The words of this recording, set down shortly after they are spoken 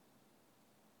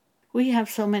We have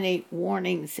so many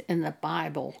warnings in the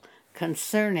Bible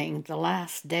concerning the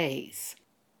last days.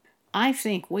 I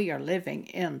think we are living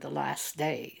in the last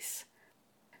days.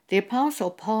 The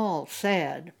Apostle Paul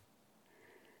said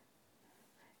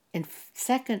in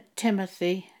 2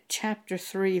 Timothy chapter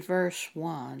 3, verse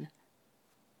 1,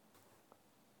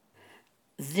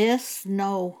 "This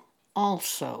know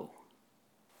also,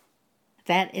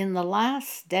 that in the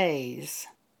last days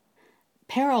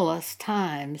perilous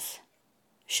times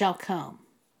shall come."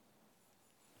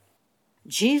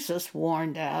 Jesus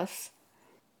warned us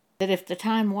that if the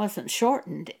time wasn't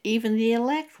shortened, even the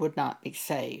elect would not be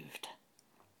saved.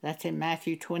 That's in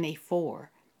Matthew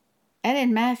 24. And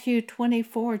in Matthew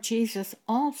 24, Jesus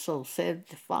also said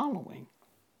the following.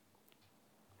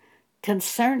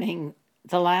 Concerning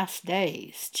the last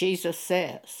days, Jesus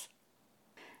says,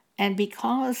 "And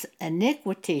because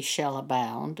iniquity shall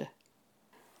abound,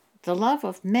 the love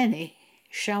of many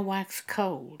shall wax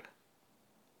cold.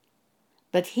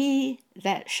 But he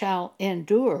that shall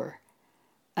endure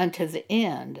unto the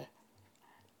end,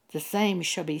 the same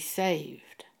shall be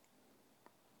saved."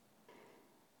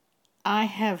 I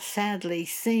have sadly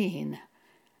seen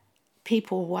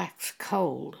people wax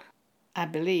cold, I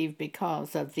believe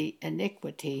because of the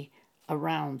iniquity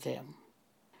around them.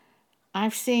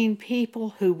 I've seen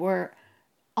people who were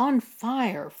on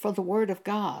fire for the Word of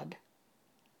God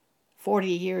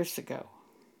 40 years ago,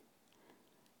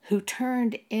 who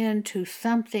turned into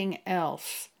something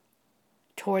else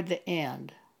toward the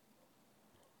end.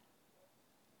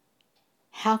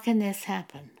 How can this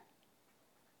happen?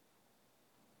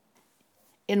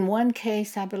 In one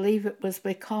case, I believe it was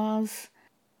because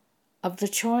of the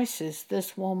choices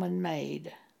this woman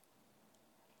made.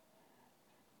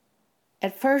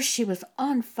 At first, she was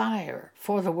on fire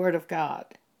for the Word of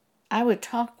God. I would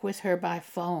talk with her by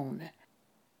phone,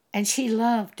 and she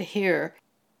loved to hear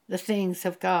the things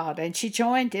of God, and she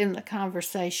joined in the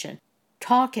conversation,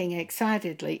 talking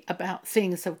excitedly about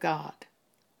things of God.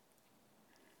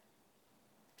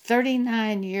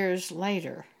 39 years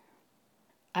later,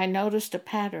 I noticed a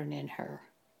pattern in her.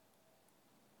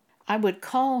 I would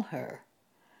call her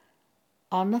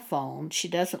on the phone. She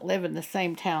doesn't live in the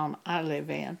same town I live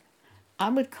in. I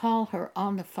would call her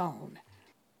on the phone,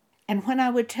 and when I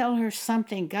would tell her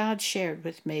something God shared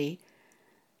with me,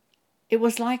 it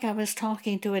was like I was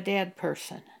talking to a dead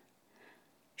person.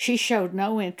 She showed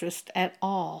no interest at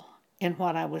all in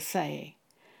what I was saying.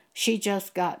 She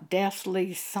just got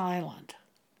deathly silent.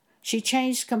 She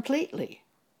changed completely.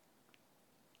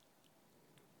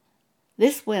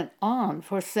 This went on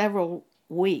for several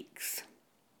weeks,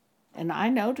 and I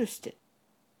noticed it.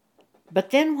 But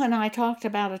then when I talked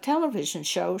about a television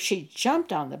show, she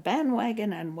jumped on the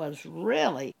bandwagon and was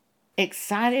really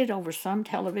excited over some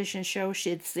television show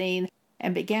she'd seen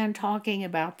and began talking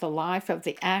about the life of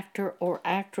the actor or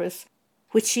actress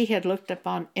which she had looked up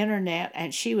on internet,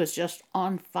 and she was just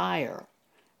on fire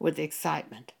with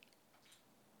excitement.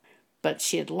 But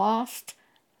she had lost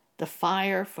the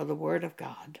fire for the Word of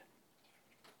God.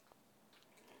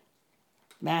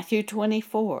 Matthew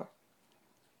 24,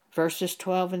 verses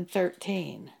 12 and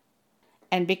 13.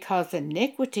 "And because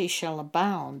iniquity shall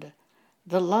abound,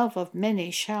 the love of many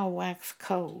shall wax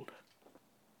cold.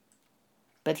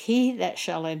 But he that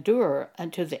shall endure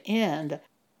unto the end,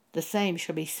 the same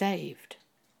shall be saved."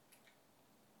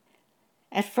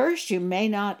 At first, you may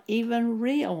not even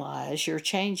realize you're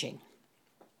changing.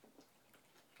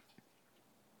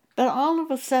 But all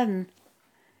of a sudden,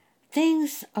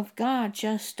 things of God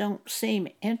just don't seem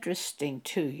interesting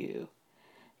to you.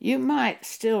 You might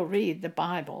still read the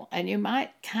Bible, and you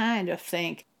might kind of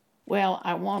think, well,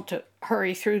 I want to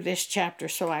hurry through this chapter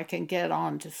so I can get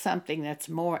on to something that's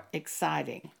more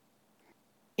exciting.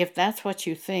 If that's what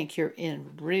you think, you're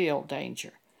in real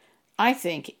danger. I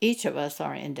think each of us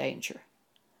are in danger,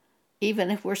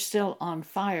 even if we're still on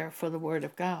fire for the Word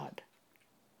of God.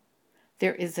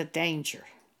 There is a danger.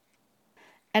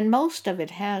 And most of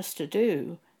it has to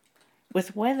do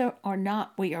with whether or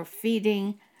not we are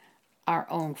feeding our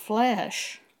own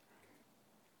flesh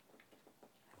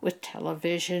with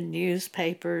television,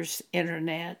 newspapers,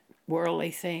 internet,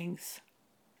 worldly things,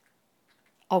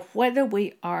 or whether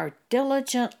we are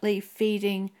diligently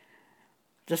feeding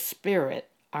the Spirit,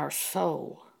 our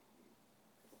soul.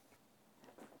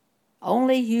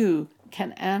 Only you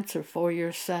can answer for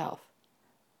yourself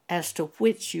as to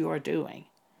which you are doing.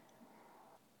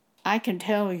 I can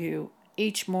tell you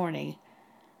each morning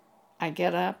I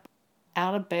get up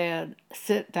out of bed,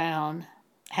 sit down,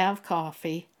 have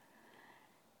coffee,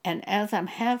 and as I'm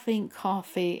having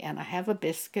coffee and I have a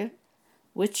biscuit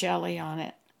with jelly on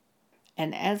it,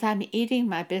 and as I'm eating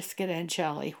my biscuit and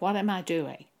jelly, what am I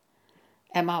doing?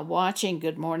 Am I watching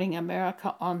Good Morning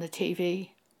America on the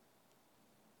TV?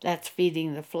 That's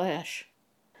feeding the flesh.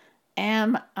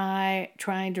 Am I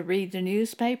trying to read the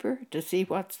newspaper to see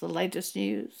what's the latest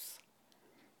news?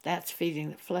 That's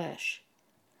feeding the flesh.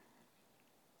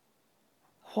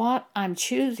 What I'm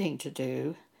choosing to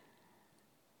do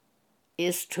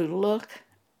is to look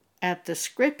at the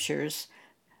scriptures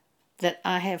that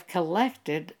I have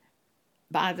collected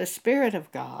by the Spirit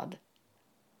of God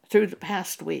through the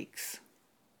past weeks.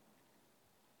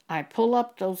 I pull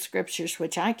up those scriptures,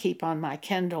 which I keep on my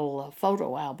Kindle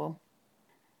photo album,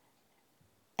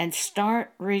 and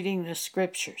start reading the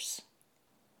scriptures.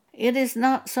 It is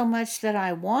not so much that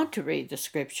I want to read the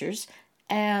scriptures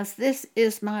as this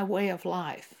is my way of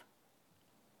life.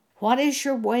 What is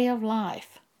your way of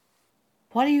life?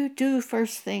 What do you do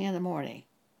first thing in the morning?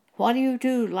 What do you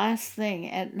do last thing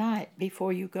at night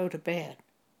before you go to bed?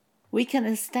 We can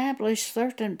establish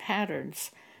certain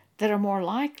patterns that are more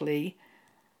likely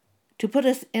to put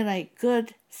us in a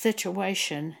good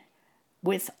situation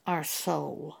with our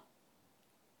soul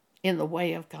in the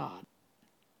way of God.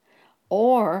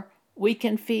 Or we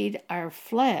can feed our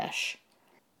flesh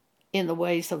in the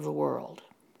ways of the world.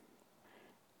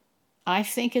 I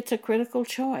think it's a critical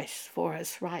choice for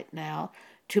us right now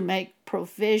to make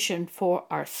provision for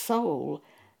our soul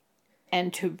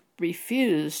and to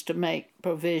refuse to make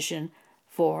provision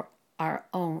for our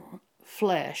own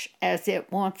flesh as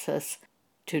it wants us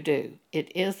to do.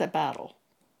 It is a battle.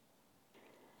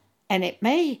 And it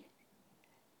may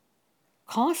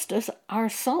cost us our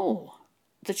soul,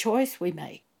 the choice we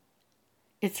make.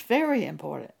 It's very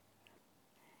important.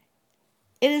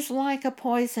 It is like a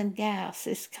poison gas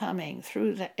is coming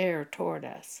through the air toward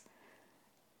us.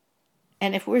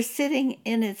 And if we're sitting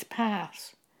in its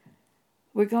path,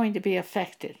 we're going to be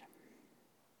affected.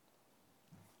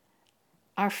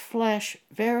 Our flesh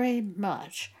very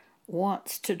much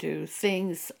wants to do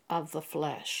things of the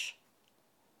flesh.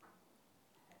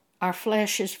 Our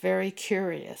flesh is very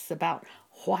curious about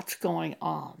what's going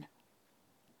on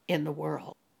in the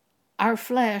world. Our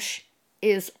flesh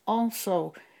is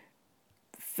also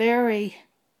very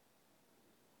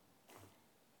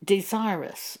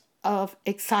desirous of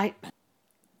excitement,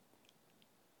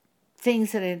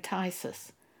 things that entice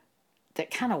us,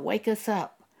 that kind of wake us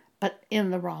up, but in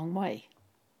the wrong way.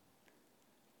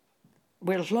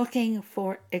 We're looking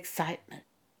for excitement,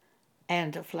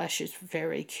 and the flesh is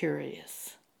very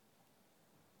curious.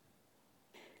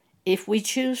 If we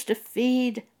choose to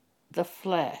feed the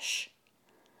flesh,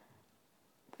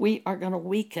 we are going to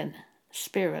weaken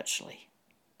spiritually.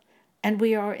 And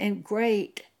we are in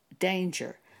great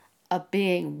danger of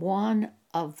being one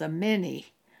of the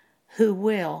many who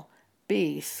will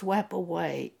be swept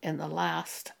away in the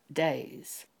last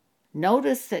days.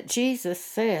 Notice that Jesus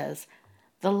says,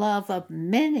 the love of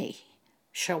many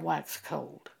shall wax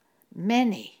cold.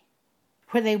 Many.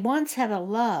 Where they once had a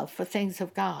love for things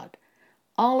of God,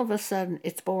 all of a sudden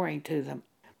it's boring to them.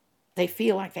 They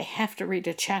feel like they have to read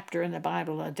a chapter in the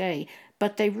Bible a day,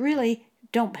 but they really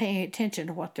don't pay attention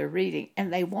to what they're reading,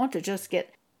 and they want to just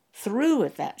get through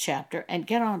with that chapter and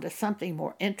get on to something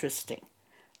more interesting,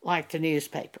 like the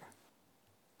newspaper.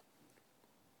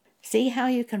 See how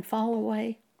you can fall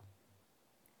away?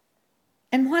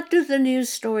 And what do the news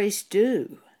stories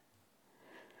do?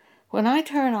 When I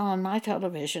turn on my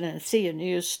television and see a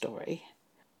news story,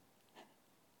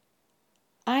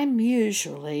 I'm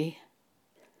usually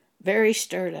very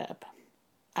stirred up.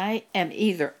 I am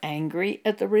either angry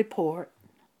at the report.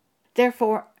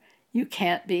 Therefore, you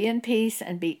can't be in peace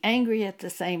and be angry at the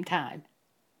same time.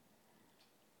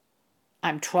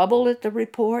 I'm troubled at the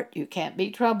report. You can't be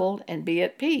troubled and be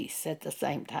at peace at the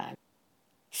same time.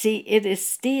 See, it is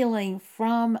stealing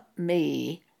from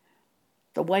me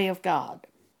the way of God.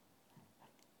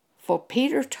 For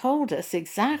Peter told us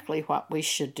exactly what we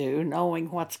should do, knowing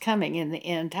what's coming in the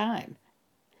end time.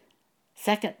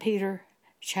 2 Peter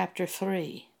chapter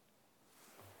 3.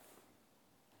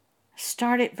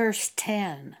 Start at verse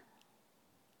 10.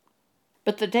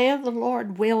 But the day of the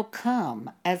Lord will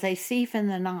come as a thief in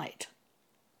the night,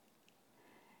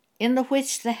 in the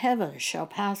which the heavens shall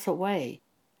pass away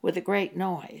with a great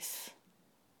noise,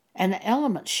 and the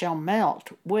elements shall melt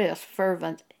with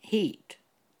fervent heat.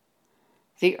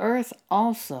 The earth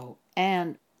also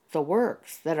and the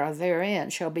works that are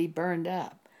therein shall be burned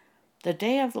up. The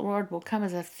day of the Lord will come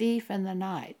as a thief in the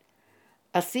night.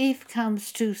 A thief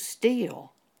comes to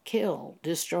steal, kill,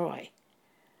 destroy.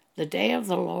 The day of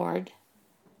the Lord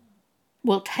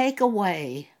will take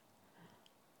away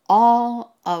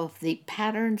all of the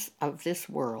patterns of this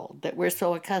world that we're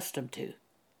so accustomed to.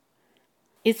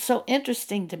 It's so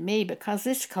interesting to me because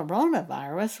this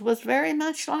coronavirus was very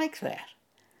much like that.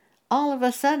 all of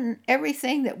a sudden,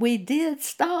 everything that we did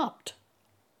stopped.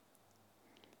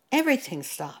 Everything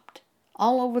stopped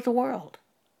all over the world.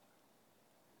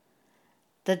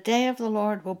 The day of the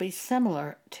Lord will be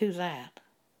similar to that.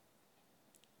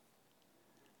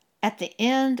 At the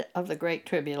end of the Great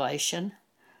Tribulation,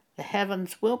 the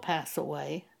heavens will pass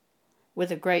away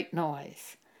with a great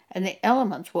noise, and the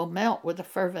elements will melt with a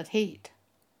fervent heat.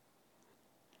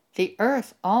 The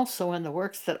earth also and the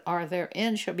works that are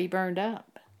therein shall be burned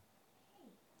up.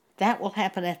 That will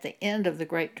happen at the end of the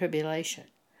Great Tribulation.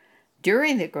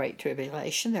 During the Great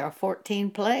Tribulation, there are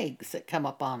 14 plagues that come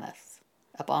upon us,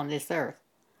 upon this earth.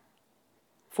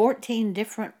 14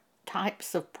 different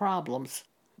types of problems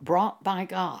brought by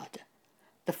God.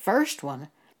 The first one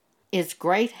is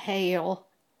great hail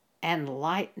and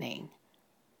lightning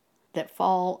that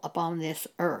fall upon this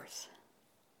earth.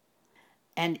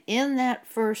 And in that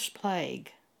first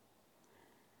plague,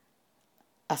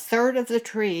 a third of the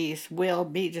trees will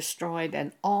be destroyed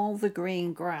and all the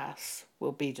green grass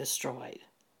will be destroyed.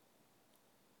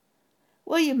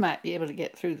 Well, you might be able to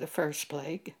get through the first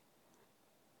plague.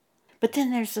 But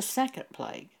then there's the second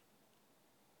plague.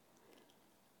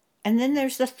 And then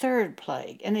there's the third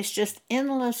plague. And it's just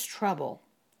endless trouble.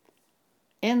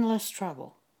 Endless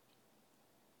trouble.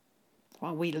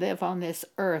 While we live on this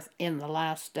earth in the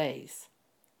last days.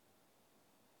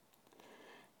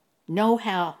 Know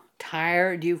how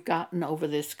tired you've gotten over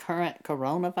this current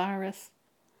coronavirus?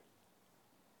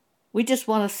 We just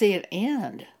want to see it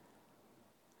end.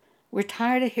 We're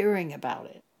tired of hearing about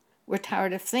it. We're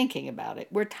tired of thinking about it.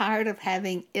 We're tired of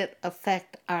having it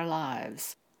affect our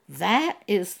lives. That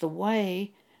is the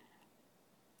way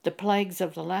the plagues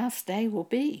of the last day will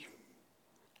be.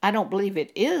 I don't believe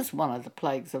it is one of the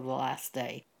plagues of the last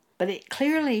day, but it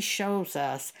clearly shows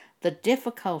us the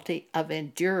difficulty of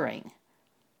enduring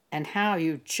and how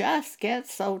you just get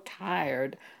so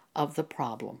tired of the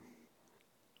problem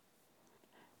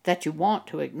that you want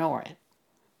to ignore it.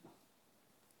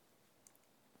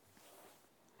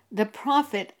 The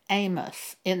prophet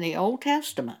Amos in the Old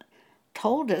Testament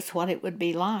told us what it would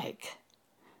be like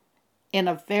in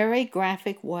a very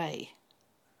graphic way.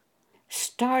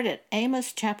 Start at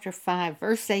Amos chapter 5,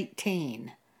 verse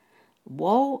 18.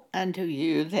 Woe unto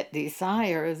you that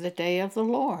desire the day of the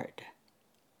Lord.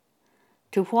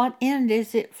 To what end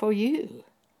is it for you?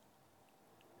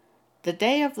 The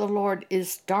day of the Lord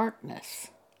is darkness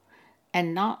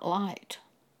and not light.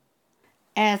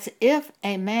 As if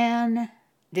a man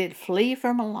did flee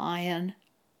from a lion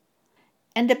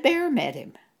and a bear met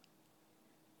him.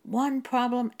 One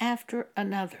problem after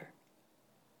another.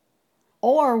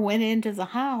 Or went into the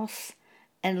house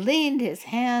and leaned his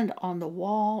hand on the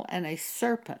wall and a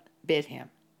serpent bit him.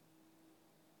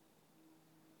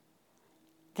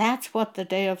 That's what the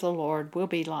day of the Lord will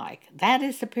be like. That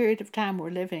is the period of time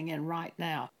we're living in right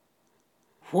now.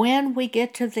 When we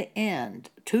get to the end,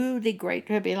 to the Great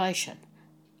Tribulation,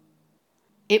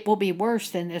 it will be worse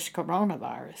than this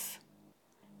coronavirus.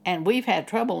 And we've had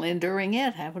trouble enduring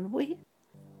it, haven't we?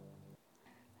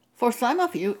 For some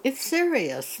of you, it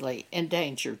seriously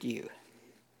endangered you.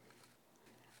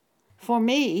 For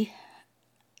me,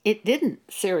 it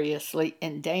didn't seriously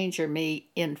endanger me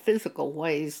in physical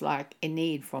ways like a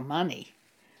need for money.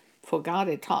 For God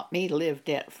had taught me to live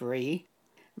debt-free.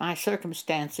 My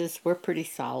circumstances were pretty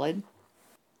solid.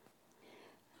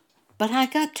 But I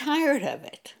got tired of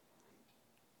it.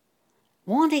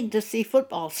 Wanting to see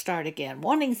football start again.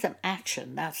 Wanting some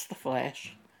action, that's the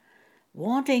flesh.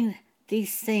 Wanting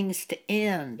these things to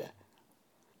end,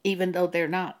 even though they're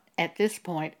not, at this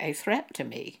point, a threat to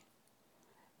me.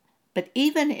 But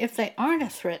even if they aren't a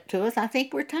threat to us, I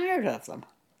think we're tired of them.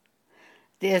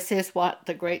 This is what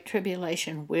the Great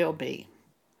Tribulation will be.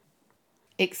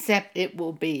 Except it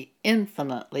will be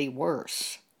infinitely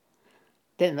worse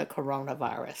than the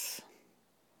coronavirus.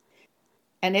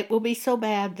 And it will be so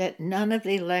bad that none of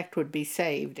the elect would be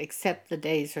saved except the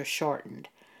days are shortened.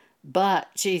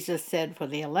 But Jesus said for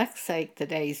the elect's sake, the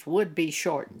days would be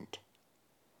shortened.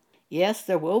 Yes,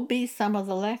 there will be some of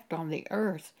the elect on the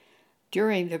earth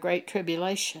during the Great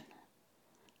Tribulation.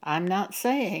 I'm not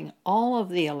saying all of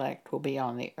the elect will be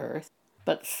on the earth,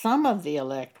 but some of the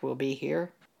elect will be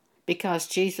here because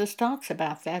Jesus talks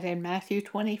about that in Matthew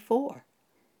 24.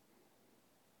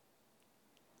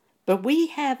 But we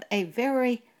have a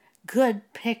very good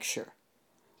picture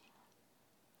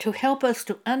to help us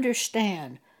to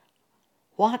understand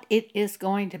what it is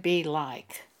going to be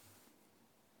like.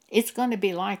 It's going to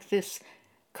be like this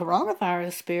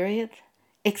coronavirus period,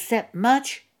 except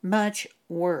much, much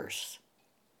worse.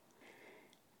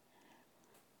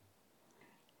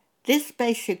 This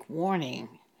basic warning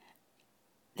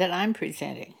that I'm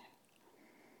presenting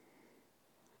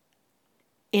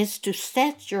is to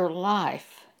set your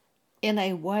life in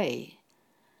a way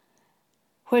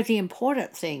where the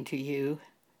important thing to you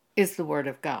is the Word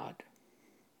of God.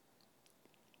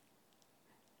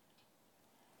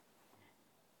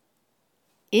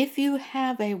 If you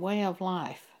have a way of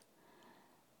life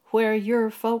where you're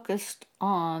focused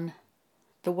on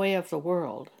the way of the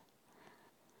world,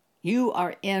 you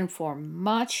are in for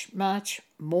much, much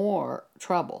more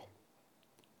trouble.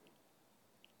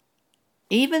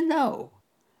 Even though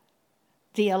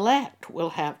the elect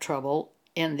will have trouble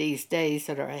in these days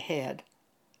that are ahead.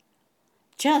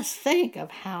 Just think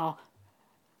of how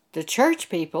the church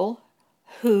people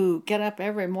who get up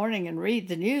every morning and read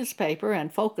the newspaper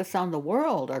and focus on the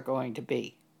world are going to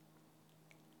be.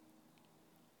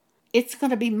 It's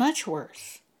going to be much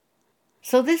worse.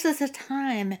 So this is a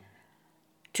time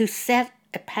to set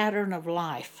a pattern of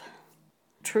life,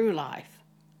 true life.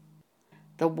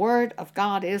 The Word of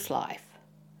God is life.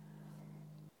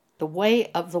 The way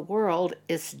of the world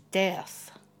is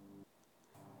death.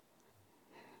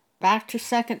 Back to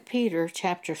 2 Peter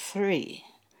chapter 3,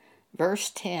 verse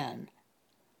 10.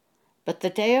 But the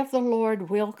day of the Lord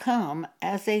will come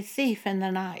as a thief in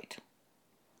the night,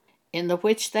 in the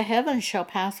which the heavens shall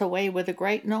pass away with a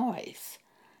great noise,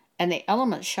 and the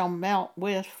elements shall melt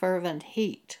with fervent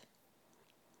heat.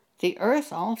 The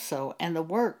earth also and the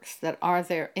works that are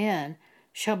therein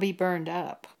shall be burned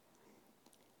up.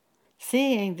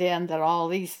 Seeing then that all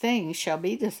these things shall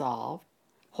be dissolved,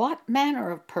 what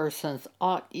manner of persons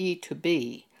ought ye to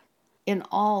be in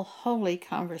all holy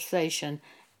conversation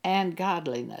and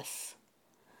godliness,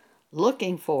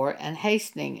 looking for and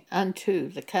hastening unto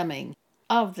the coming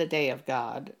of the day of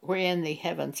God, wherein the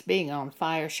heavens being on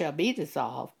fire shall be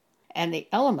dissolved, and the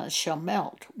elements shall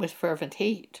melt with fervent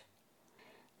heat?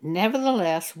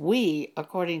 Nevertheless, we,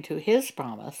 according to his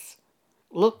promise,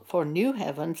 look for new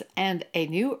heavens and a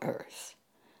new earth,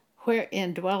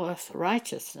 wherein dwelleth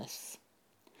righteousness.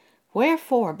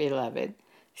 Wherefore, beloved,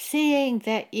 seeing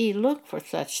that ye look for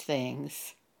such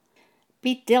things,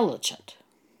 be diligent,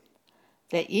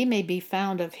 that ye may be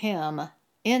found of him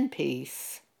in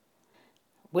peace,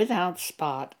 without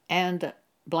spot, and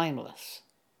blameless.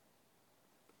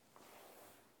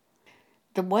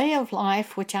 The way of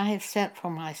life which I have set for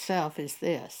myself is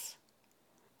this.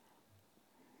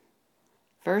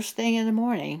 First thing in the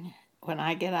morning, when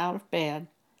I get out of bed,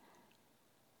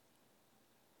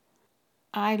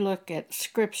 I look at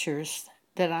scriptures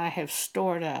that I have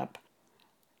stored up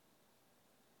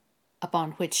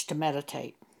upon which to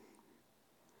meditate.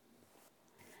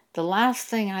 The last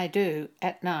thing I do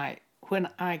at night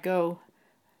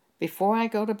before I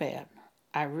go to bed,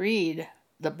 I read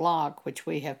the blog which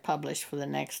we have published for the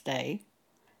next day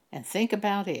and think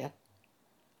about it.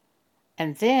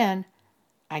 And then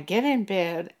I get in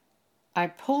bed, I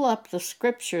pull up the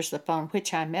scriptures upon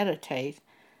which I meditate,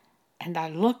 and I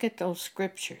look at those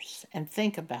scriptures and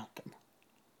think about them,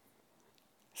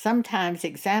 sometimes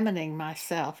examining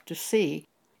myself to see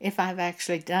if I've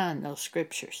actually done those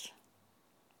scriptures.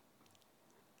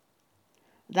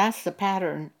 That's the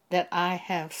pattern that I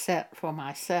have set for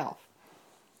myself.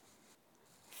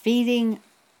 Feeding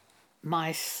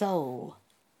my soul.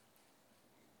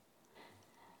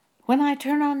 When I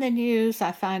turn on the news,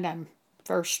 I find I'm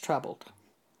first troubled,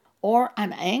 or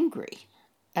I'm angry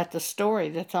at the story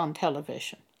that's on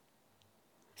television.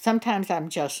 Sometimes I'm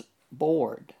just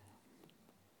bored.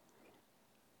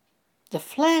 The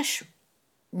flesh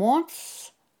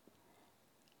wants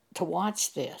to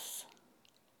watch this,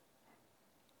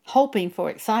 hoping for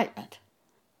excitement.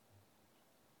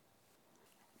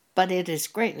 But it is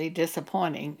greatly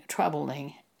disappointing,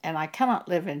 troubling, and I cannot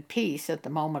live in peace at the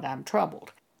moment I'm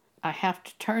troubled. I have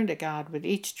to turn to God with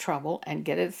each trouble and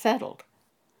get it settled,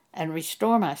 and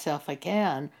restore myself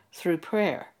again through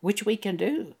prayer, which we can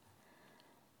do.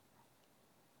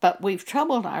 But we've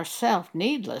troubled ourselves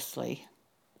needlessly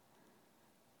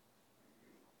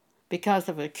because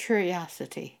of a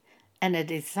curiosity and a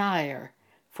desire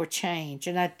for change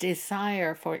and a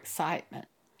desire for excitement,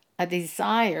 a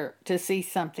desire to see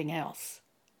something else.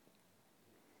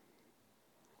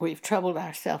 We've troubled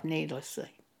ourselves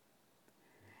needlessly.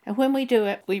 And when we do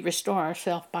it, we restore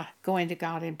ourselves by going to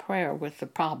God in prayer with the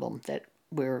problem that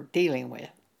we're dealing with.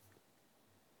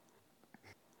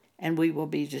 And we will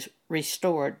be just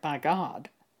restored by God.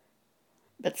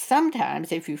 But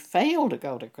sometimes if you fail to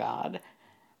go to God,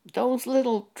 those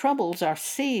little troubles are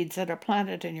seeds that are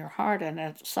planted in your heart and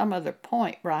at some other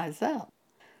point rise up.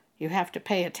 You have to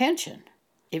pay attention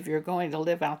if you're going to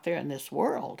live out there in this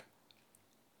world.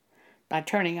 By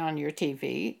turning on your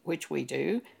TV, which we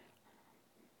do,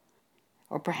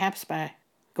 or perhaps by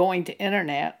going to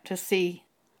internet to see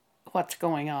what's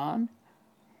going on.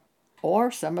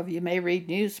 or some of you may read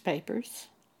newspapers.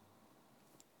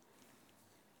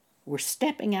 We're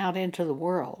stepping out into the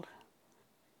world,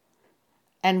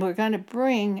 and we're going to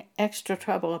bring extra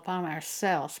trouble upon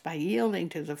ourselves by yielding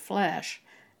to the flesh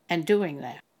and doing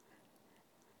that.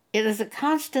 It is a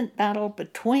constant battle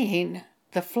between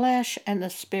the flesh and the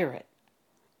spirit.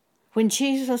 When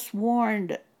Jesus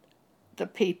warned the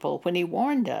people, when he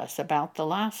warned us about the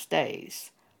last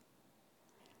days,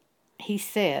 he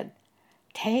said,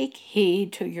 take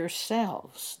heed to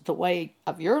yourselves, the way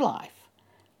of your life,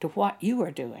 to what you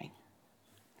are doing.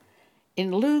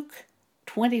 In Luke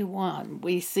 21,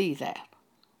 we see that.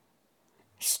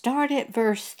 Start at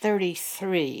verse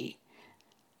 33.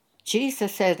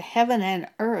 Jesus said, heaven and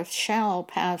earth shall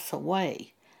pass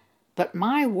away, but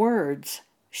my words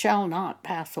shall not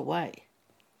pass away.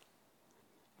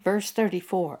 Verse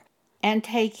 34, and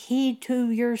take heed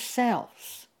to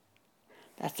yourselves.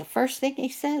 That's the first thing he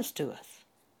says to us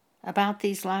about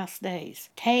these last days.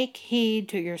 Take heed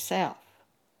to yourself.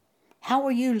 How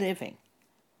are you living?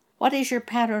 What is your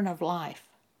pattern of life?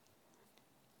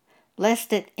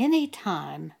 Lest at any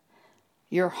time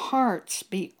your hearts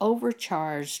be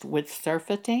overcharged with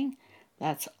surfeiting,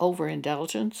 that's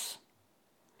overindulgence,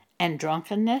 and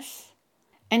drunkenness,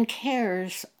 and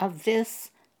cares of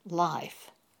this life.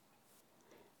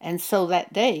 And so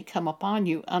that day come upon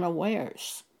you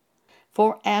unawares.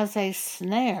 For as a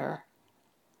snare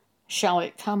shall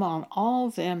it come on all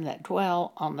them that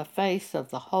dwell on the face of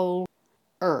the whole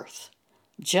earth,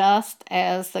 just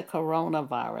as the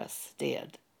coronavirus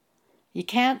did. You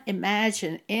can't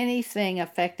imagine anything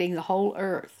affecting the whole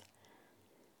earth.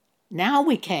 Now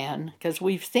we can, because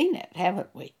we've seen it, haven't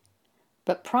we?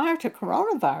 But prior to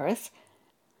coronavirus,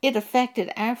 it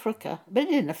affected Africa, but it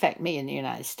didn't affect me in the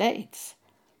United States.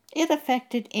 It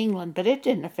affected England, but it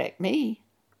didn't affect me.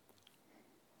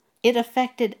 It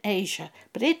affected Asia,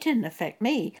 but it didn't affect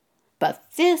me. But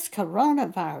this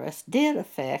coronavirus did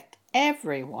affect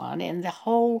everyone in the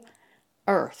whole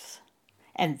earth.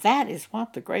 And that is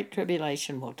what the Great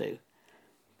Tribulation will do.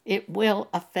 It will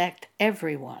affect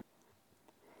everyone.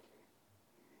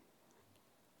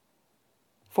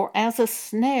 For as a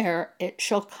snare it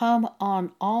shall come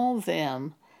on all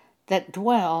them that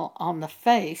dwell on the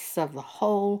face of the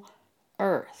whole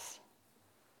earth.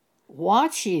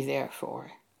 Watch ye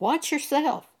therefore. Watch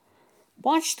yourself.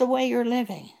 Watch the way you're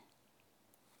living.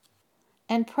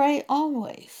 And pray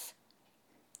always,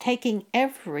 taking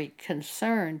every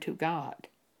concern to God,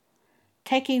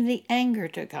 taking the anger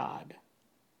to God,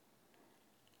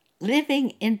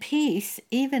 living in peace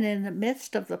even in the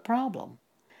midst of the problem.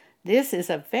 This is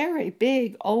a very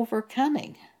big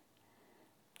overcoming.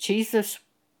 Jesus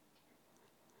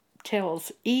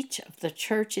tells each of the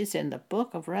churches in the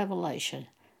book of Revelation,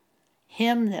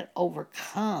 him that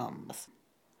overcomes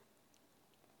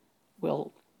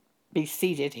will be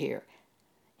seated here.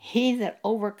 He that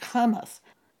overcometh,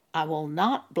 I will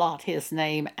not blot his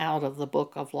name out of the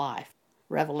book of life.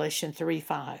 Revelation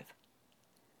 3:5.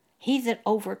 He that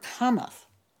overcometh.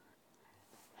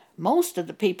 Most of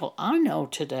the people I know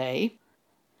today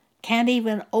can't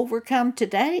even overcome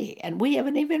today, and we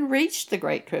haven't even reached the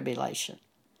Great Tribulation.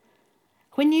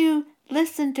 When you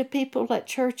listen to people at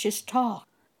churches talk,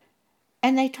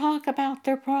 and they talk about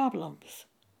their problems,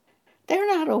 they're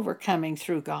not overcoming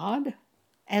through God,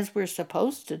 as we're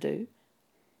supposed to do.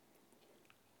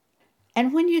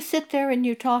 And when you sit there and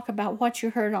you talk about what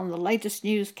you heard on the latest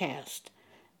newscast,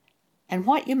 and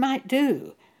what you might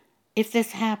do if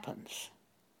this happens,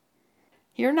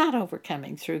 you're not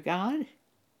overcoming through God.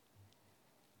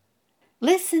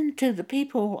 Listen to the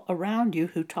people around you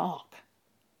who talk.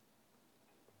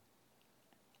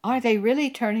 Are they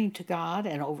really turning to God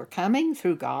and overcoming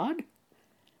through God?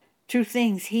 Through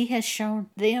things He has shown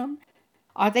them?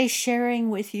 Are they sharing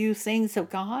with you things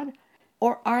of God?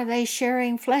 Or are they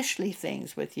sharing fleshly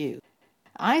things with you?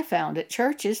 I found at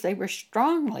churches they were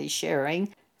strongly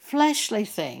sharing fleshly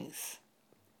things.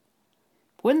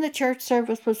 When the church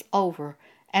service was over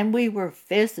and we were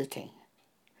visiting,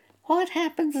 what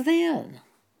happens then?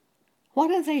 What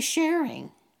are they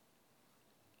sharing?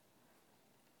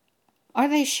 Are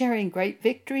they sharing great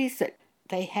victories that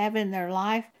they have in their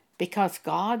life because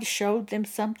God showed them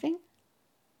something?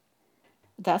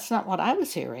 That's not what I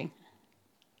was hearing.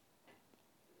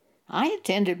 I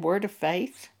attended Word of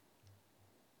Faith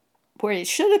where it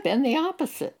should have been the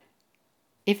opposite.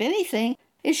 If anything,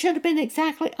 it should have been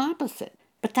exactly opposite.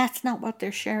 But that's not what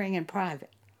they're sharing in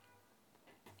private.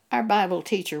 Our Bible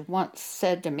teacher once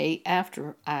said to me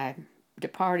after I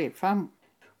departed from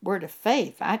Word of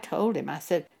Faith, I told him, I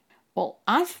said, well,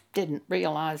 I didn't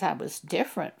realize I was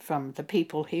different from the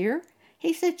people here.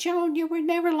 He said, Joan, you were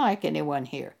never like anyone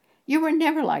here. You were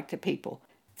never like the people.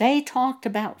 They talked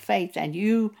about faith and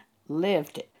you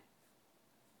lived it.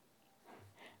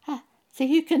 So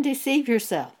you can deceive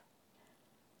yourself.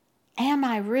 Am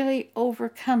I really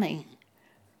overcoming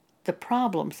the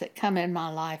problems that come in my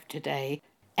life today?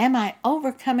 Am I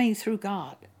overcoming through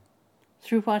God,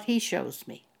 through what He shows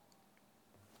me?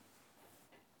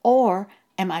 Or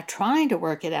am I trying to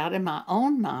work it out in my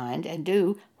own mind and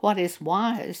do what is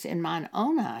wise in mine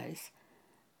own eyes,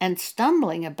 and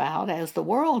stumbling about as the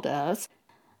world does,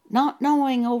 not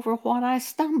knowing over what I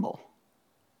stumble?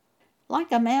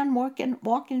 Like a man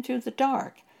walking through the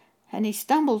dark, and he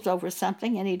stumbles over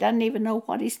something and he doesn't even know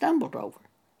what he stumbled over.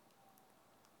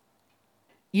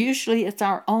 Usually it's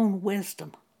our own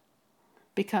wisdom,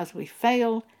 because we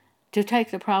fail to take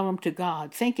the problem to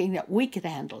God, thinking that we could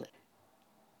handle it.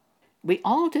 We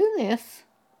all do this.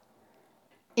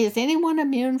 Is anyone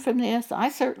immune from this? I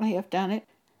certainly have done it.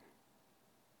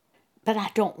 But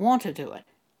I don't want to do it.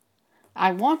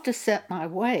 I want to set my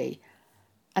way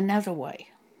another way.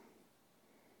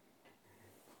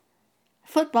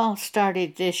 Football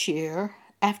started this year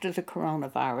after the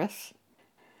coronavirus,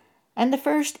 and the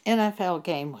first NFL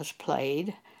game was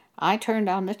played. I turned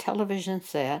on the television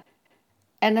set,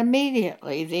 and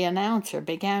immediately the announcer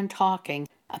began talking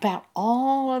about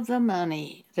all of the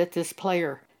money that this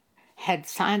player had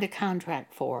signed a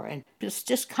contract for, and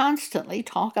just constantly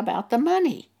talk about the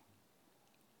money.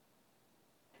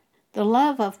 The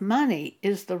love of money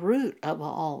is the root of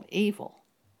all evil.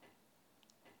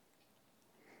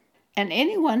 And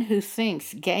anyone who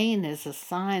thinks gain is a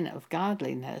sign of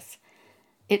godliness,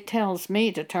 it tells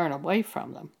me to turn away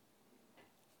from them.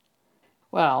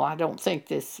 Well, I don't think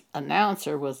this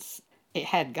announcer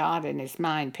had God in his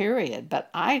mind, period, but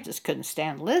I just couldn't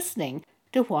stand listening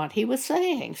to what he was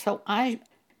saying, so I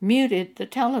muted the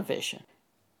television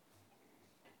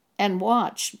and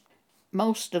watched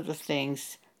most of the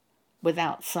things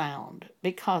without sound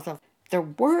because of their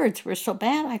words were so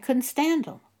bad I couldn't stand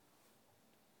them.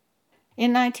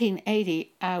 In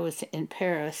 1980, I was in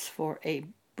Paris for a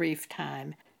brief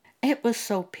time. It was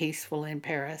so peaceful in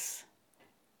Paris.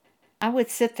 I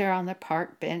would sit there on the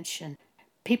park bench and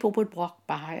people would walk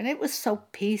by, and it was so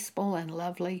peaceful and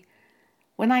lovely.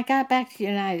 When I got back to the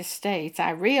United States,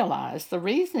 I realized the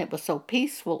reason it was so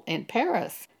peaceful in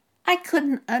Paris, I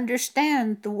couldn't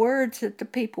understand the words that the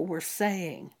people were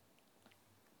saying.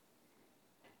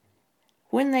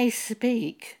 When they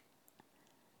speak,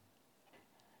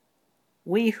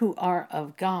 we who are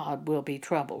of God will be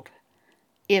troubled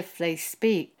if they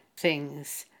speak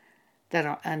things that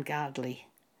are ungodly,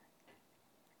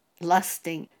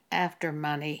 lusting after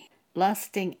money,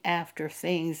 lusting after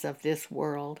things of this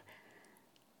world,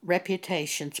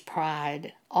 reputations,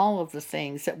 pride, all of the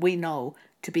things that we know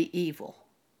to be evil,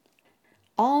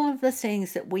 all of the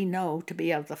things that we know to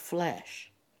be of the flesh.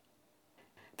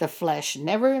 The flesh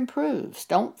never improves.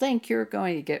 Don't think you're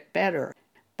going to get better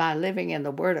by living in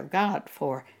the Word of God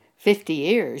for 50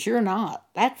 years. You're not.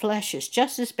 That flesh is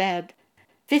just as bad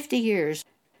 50 years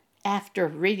after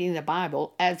reading the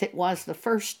Bible as it was the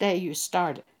first day you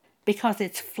started, because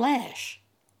it's flesh.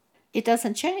 It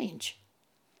doesn't change.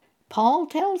 Paul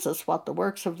tells us what the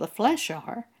works of the flesh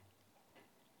are,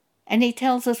 and he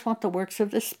tells us what the works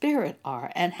of the Spirit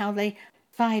are and how they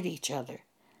fight each other.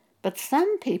 But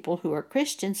some people who are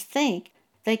Christians think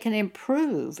they can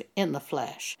improve in the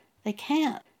flesh. They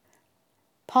can't.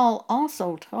 Paul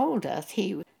also told us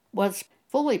he was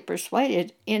fully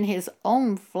persuaded in his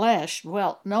own flesh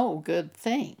dwelt no good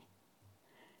thing.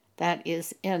 That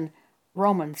is in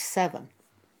Romans 7.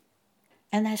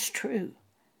 And that's true.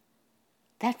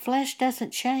 That flesh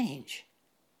doesn't change.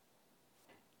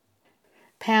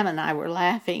 Pam and I were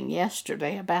laughing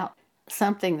yesterday about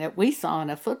something that we saw in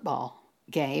a football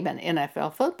game, an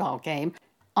NFL football game.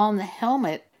 On the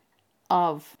helmet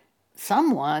of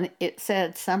someone, it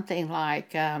said something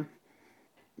like,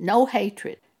 no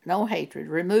hatred,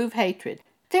 remove hatred.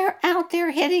 They're out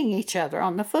there hitting each other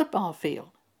on the football field.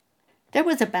 There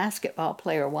was a basketball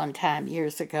player one time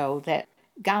years ago that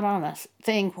got on a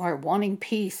thing where wanting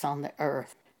peace on the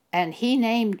earth, and he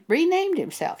renamed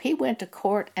himself. He went to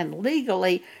court and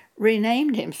legally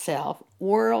renamed himself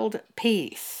World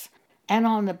Peace. And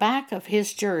on the back of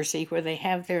his jersey, where they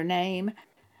have their name,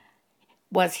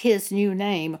 was his new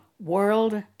name,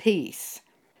 World Peace.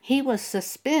 He was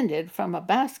suspended from a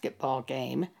basketball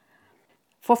game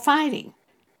for fighting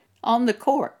on the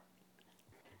court.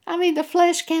 I mean, the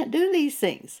flesh can't do these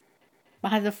things.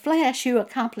 By the flesh you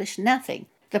accomplish nothing.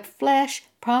 The flesh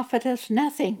profiteth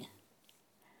nothing.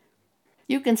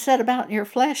 You can set about in your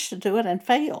flesh to do it and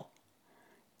fail.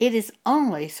 It is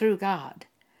only through God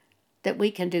that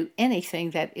we can do anything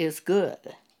that is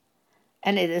good.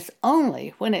 And it is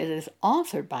only when it is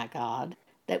authored by God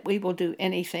that we will do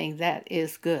anything that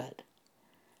is good.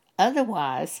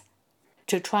 Otherwise,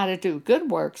 to try to do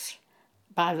good works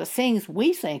by the things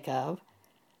we think of,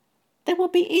 they will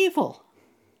be evil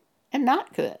and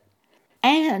not good.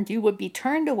 And you will be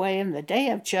turned away in the day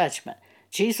of judgment.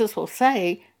 Jesus will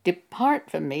say,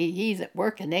 "Depart from me, ye that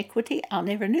work iniquity, I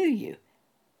never knew you."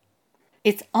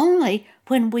 It's only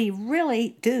when we really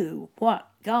do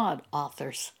what God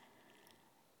authors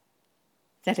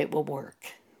that it will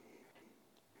work.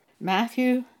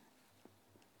 Matthew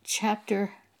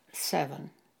chapter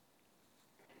 7,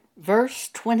 verse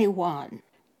 21.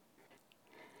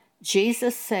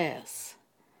 Jesus says,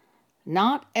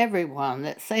 "Not everyone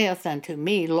that saith unto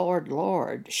me, Lord,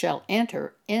 Lord, shall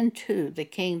enter into the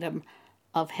kingdom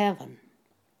of heaven,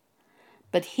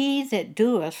 but he that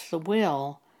doeth the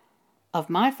will of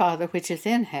my Father which is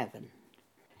in heaven.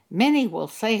 Many will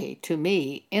say to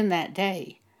me in that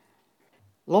day,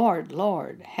 Lord,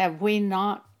 Lord, have we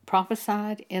not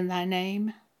prophesied in thy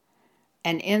name?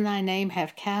 And in thy name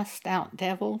have cast out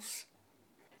devils?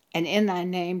 And in thy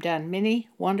name done many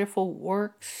wonderful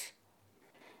works?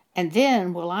 And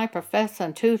then will I profess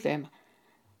unto them,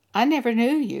 I never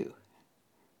knew you.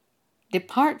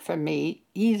 Depart from me,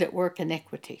 ye that work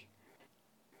iniquity."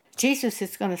 Jesus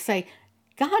is going to say,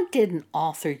 God didn't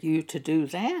author you to do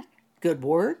that good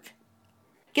work.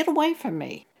 Get away from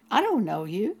me. I don't know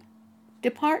you.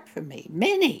 Depart from me.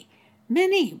 Many.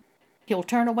 He'll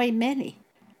turn away many.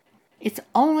 It's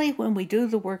only when we do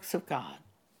the works of God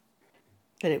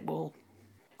that it will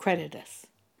credit us.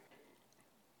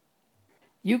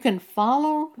 You can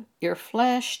follow your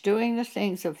flesh doing the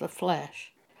things of the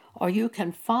flesh, or you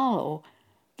can follow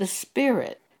the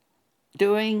Spirit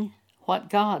doing what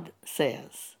God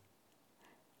says.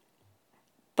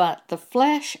 But the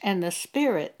flesh and the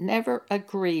Spirit never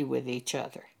agree with each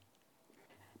other,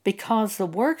 because the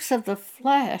works of the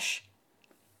flesh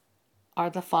are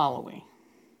the following.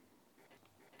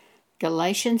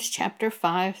 Galatians chapter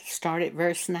 5, start at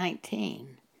verse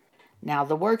 19. "Now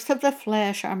the works of the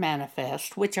flesh are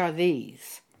manifest, which are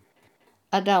these: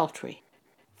 adultery,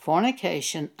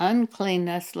 fornication,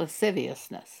 uncleanness,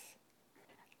 lasciviousness,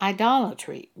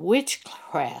 idolatry,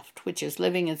 witchcraft, which is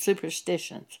living in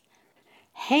superstitions,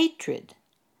 hatred,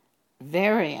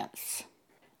 variance,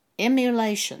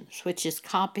 emulations, which is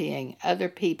copying other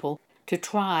people to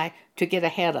try to get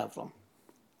ahead of them,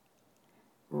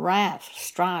 wrath,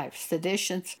 strife,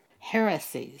 seditions,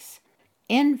 heresies,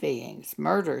 envyings,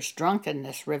 murders,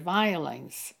 drunkenness,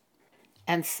 revilings,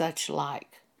 and such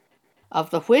like, of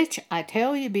the which I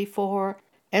tell you before,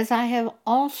 as I have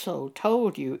also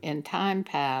told you in time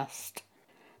past,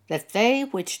 that they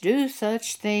which do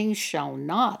such things shall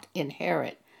not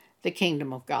inherit the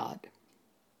kingdom of God."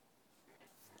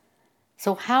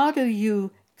 So how do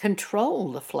you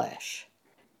control the flesh?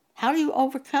 How do you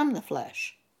overcome the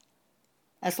flesh?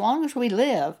 As long as we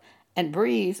live and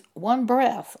breathe one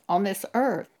breath on this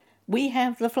earth, we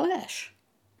have the flesh.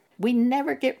 We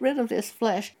never get rid of this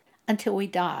flesh until we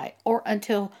die, or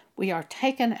until we are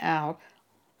taken out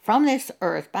from this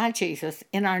earth by Jesus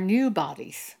in our new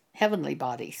bodies, heavenly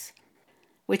bodies,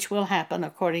 which will happen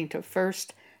according to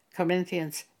 1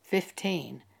 Corinthians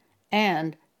 15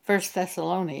 and 1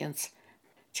 Thessalonians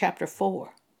chapter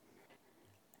 4.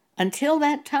 Until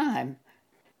that time,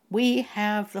 we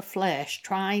have the flesh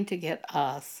trying to get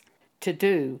us to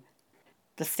do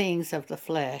the things of the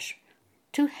flesh,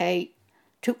 to hate,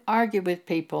 to argue with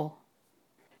people,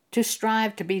 to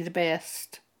strive to be the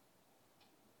best.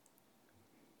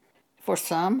 For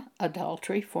some,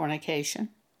 adultery, fornication,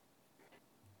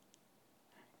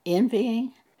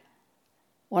 envying.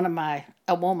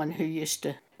 A woman who used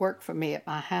to work for me at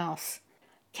my house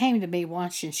came to me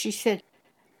once and she said,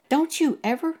 "Don't you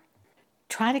ever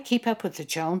try to keep up with the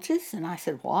Joneses?" And I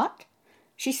said, "What?"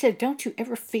 She said, "Don't you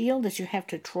ever feel that you have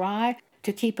to try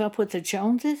to keep up with the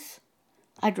Joneses?"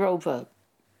 I drove a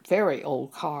very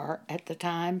old car at the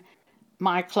time.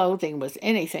 My clothing was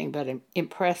anything but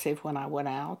impressive when I went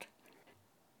out.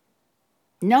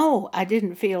 No, I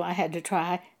didn't feel I had to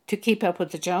try to keep up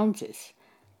with the Joneses.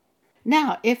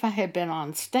 Now, if I had been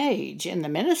on stage in the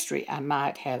ministry, I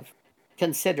might have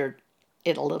considered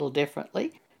it a little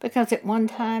differently, because at one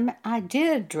time I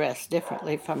did dress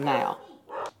differently from now.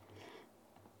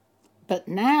 But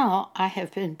now I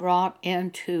have been brought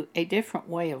into a different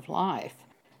way of life,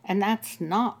 and that's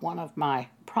not one of my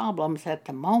problems at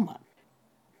the moment.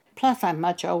 Plus, I'm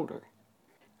much older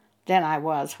than I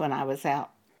was when I was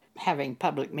out having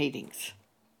public meetings.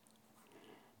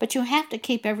 But you have to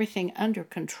keep everything under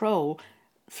control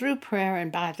through prayer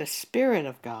and by the Spirit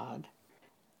of God.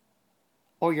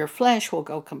 or your flesh will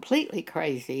go completely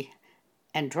crazy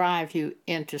and drive you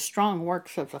into strong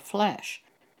works of the flesh.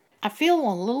 I feel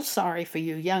a little sorry for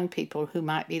you young people who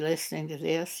might be listening to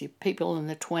this, you people in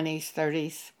the 20s,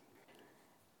 30s.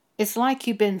 It's like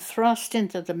you've been thrust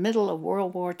into the middle of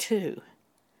World War II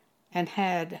and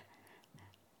had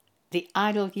the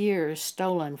idle years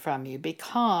stolen from you,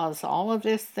 because all of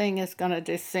this thing is going to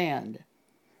descend.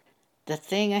 The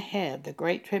thing ahead, the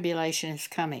Great Tribulation, is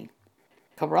coming.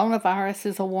 Coronavirus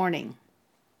is a warning.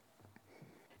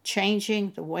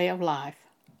 Changing the way of life.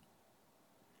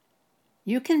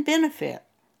 You can benefit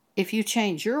if you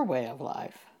change your way of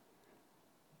life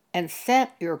and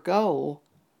set your goal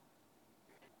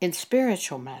in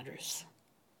spiritual matters.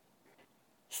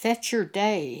 Set your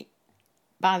day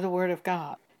by the Word of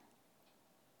God.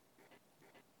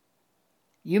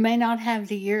 You may not have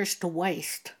the years to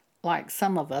waste like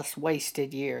some of us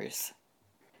wasted years,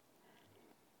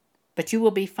 but you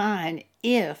will be fine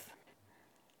if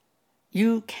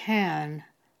you can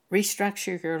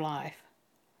restructure your life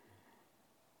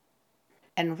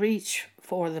and reach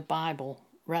for the Bible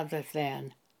rather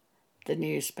than the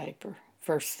newspaper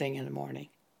first thing in the morning.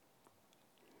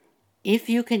 If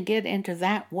you can get into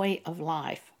that way of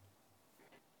life,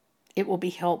 it will be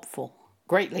helpful,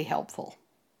 greatly helpful.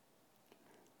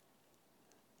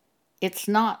 It's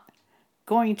not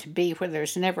going to be where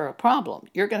there's never a problem.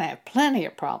 You're going to have plenty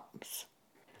of problems.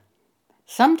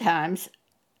 Sometimes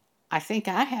I think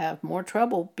I have more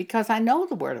trouble because I know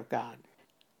the Word of God.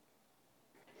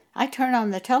 I turn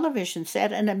on the television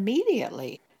set and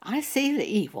immediately I see the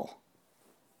evil.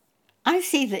 I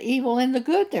see the evil in the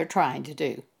good they're trying to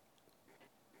do.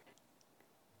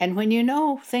 And when you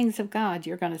know things of God,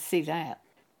 you're going to see that.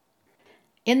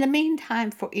 In the meantime,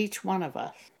 for each one of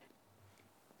us,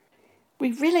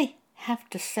 we really have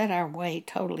to set our way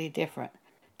totally different.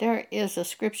 There is a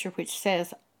scripture which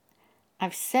says,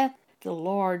 I've set the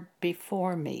Lord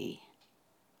before me.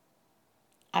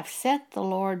 I've set the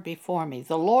Lord before me.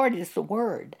 The Lord is the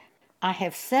Word. I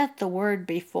have set the Word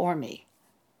before me.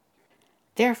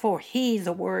 Therefore He,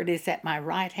 the Word, is at my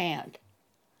right hand,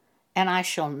 and I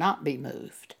shall not be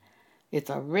moved. It's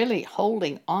a really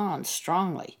holding on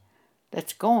strongly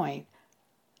that's going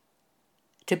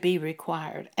to be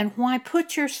required. And why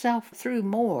put yourself through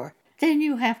more than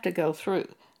you have to go through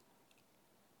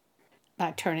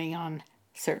by turning on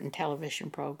certain television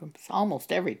programs,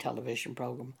 almost every television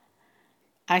program.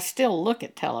 I still look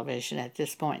at television at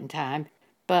this point in time,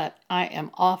 but I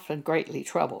am often greatly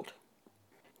troubled.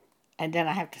 And then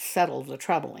I have to settle the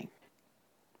troubling.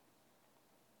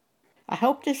 I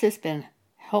hope this has been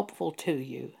helpful to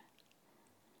you.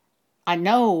 I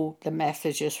know the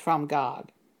message is from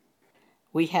God.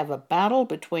 We have a battle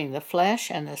between the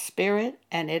flesh and the spirit,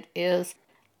 and it is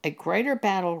a greater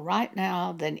battle right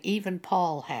now than even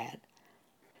Paul had.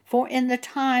 For in the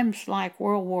times like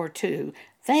World War II,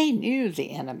 they knew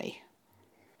the enemy.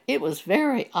 It was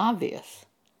very obvious.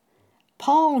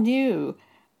 Paul knew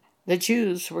the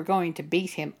Jews were going to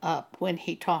beat him up when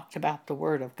he talked about the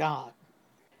Word of God.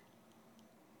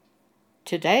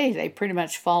 Today, they pretty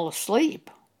much fall asleep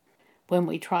when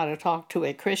we try to talk to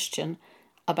a Christian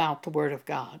about the Word of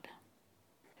God.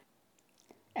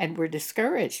 And we're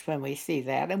discouraged when we see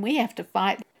that, and we have to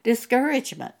fight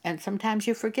discouragement, and sometimes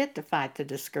you forget to fight the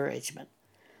discouragement.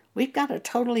 We've got a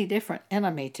totally different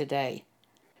enemy today.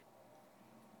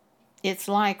 It's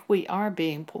like we are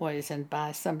being poisoned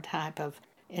by some type of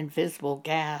invisible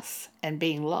gas and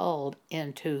being lulled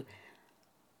into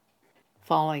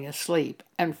falling asleep.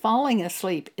 And falling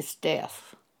asleep is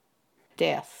death.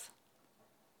 Death.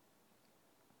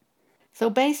 So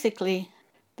basically,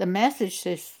 the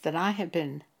messages that I have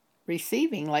been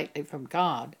receiving lately from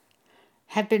God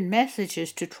have been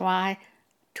messages to try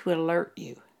to alert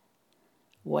you.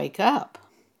 Wake up.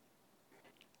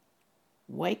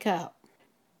 Wake up.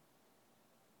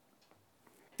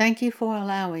 Thank you for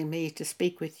allowing me to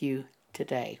speak with you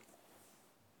today.